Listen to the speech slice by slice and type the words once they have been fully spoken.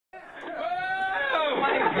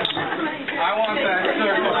I want that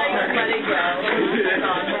circle. Let it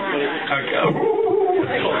go.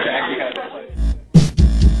 Jackie had to play.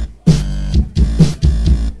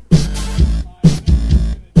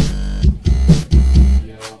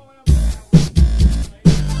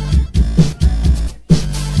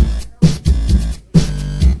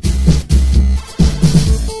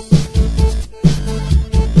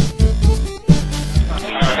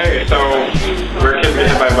 Hey, so we're kids get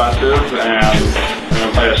hit by buses, and we're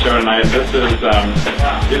gonna play a show tonight.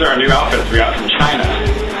 These are our new outfits we got from China.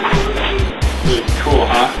 Pretty cool,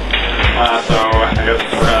 huh? So I guess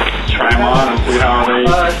we're gonna try them on and see how they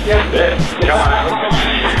fit. Come on.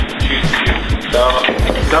 So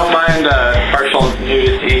don't mind partial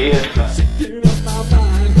nudity.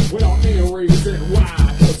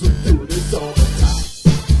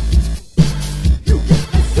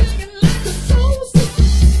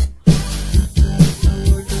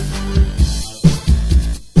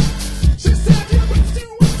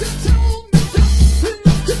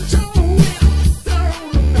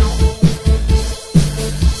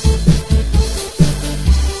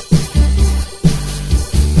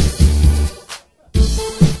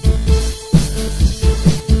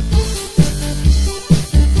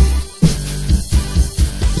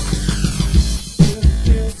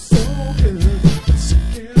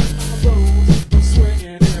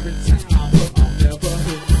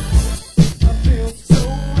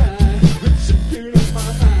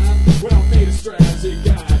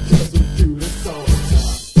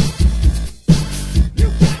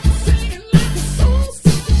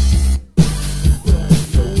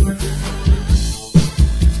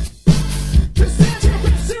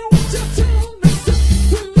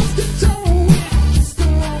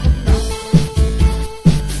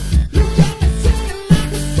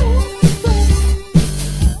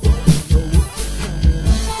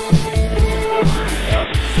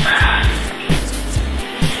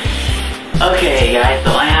 Okay guys,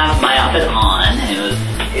 so I have my outfit on, and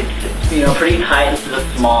it's you know, pretty tight. This is a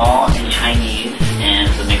small in Chinese, and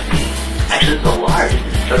so it makes me, actually it's a large.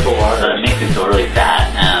 That's a large. So it makes me feel really fat.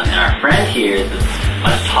 And our friend here is this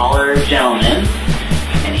much taller gentleman,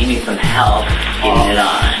 and he needs some help getting it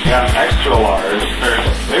on. Yeah, extra large.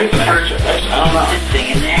 Maybe some extra. I don't know. Just thing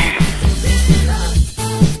in there.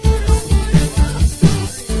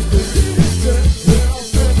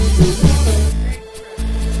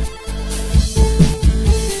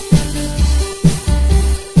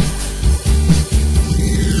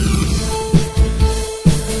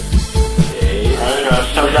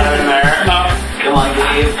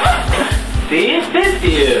 See, it fits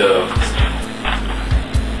you.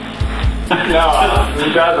 No,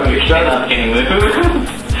 it doesn't. Can you move?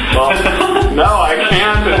 Well, no, I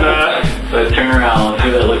can't. So turn around. Let's see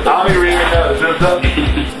what it looks like. I'll be reading it. Zip up.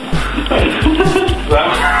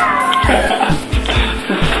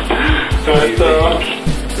 So,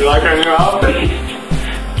 you like our new outfit?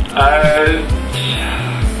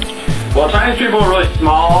 Well, Chinese people are really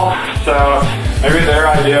small, so maybe their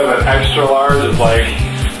idea of an extra large is like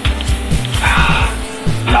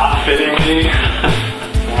not fitting me. I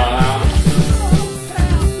don't know.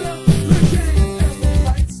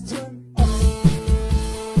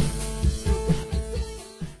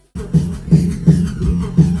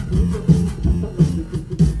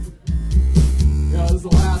 Yeah, this is the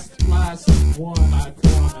last one, I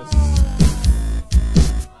promise.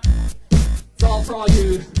 It's all for all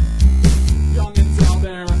you youngins out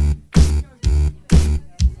there.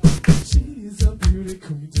 She's a beauty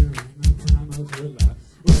queen during the prime of her life.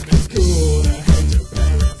 When it's cool to hate your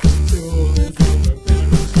parents, cool is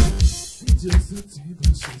overbearing. Just a tea,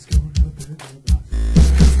 but she's going up in your life.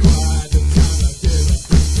 It's quite the time I did a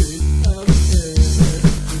pursuit of it.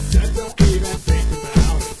 Instead, don't even think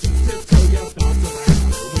about it. Just tiptoe your thoughts around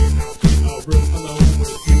it. We're not in a room alone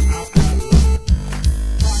with you out that alone.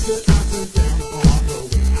 Rock it down on the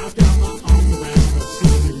wing. I've got my arms around her.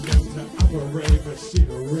 She's too young to operate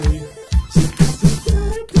machinery. She's got some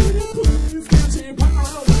very pretty please. Can she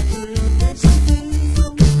power like you? And she moves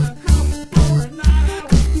around the house for a night out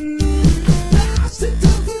with you. Now she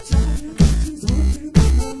does it trying. She's hoping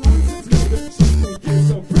that her life is good. She can get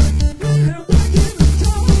so pretty. And back in the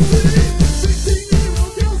comedy.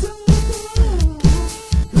 16-year-old girls in the bar.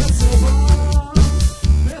 That's so wrong.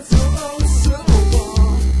 That's so wrong.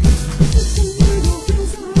 16-year-old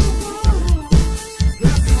girls in the bar.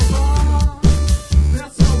 That's so wrong.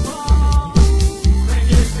 That's so wrong. And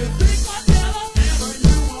you should think whatever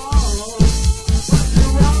you want. But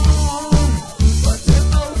you're wrong. But you're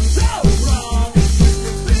oh so wrong.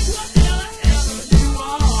 You should think whatever you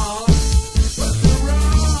want. But you're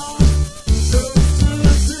wrong. Those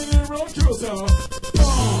 16-year-old girls are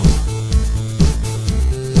wrong.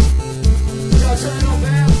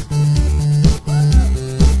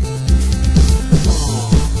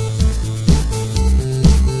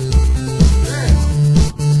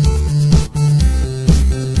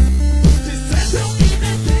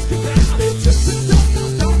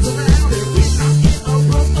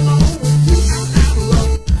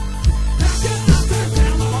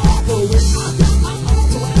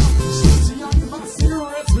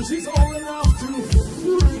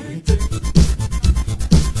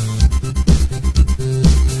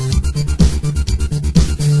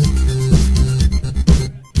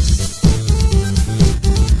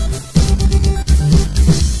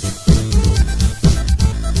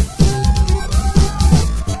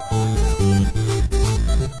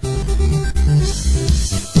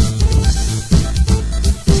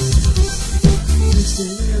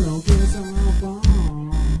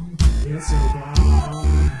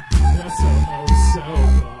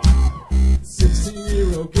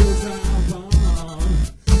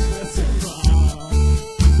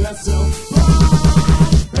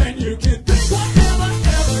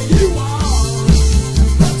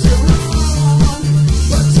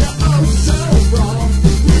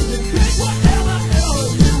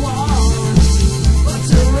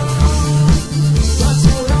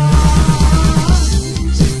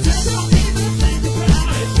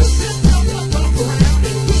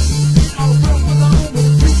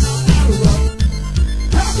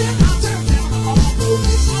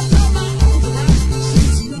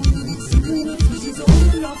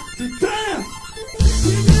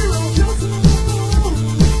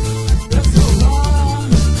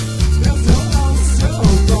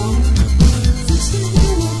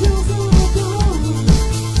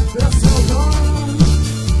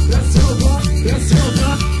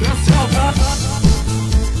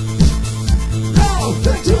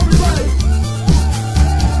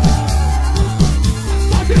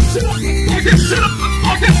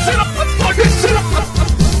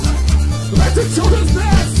 to his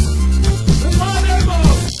best. And my neighbor.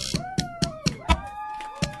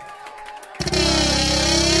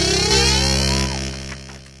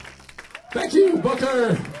 Thank you,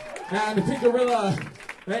 Booker and Pink Gorilla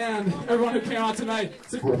and everyone who came out tonight.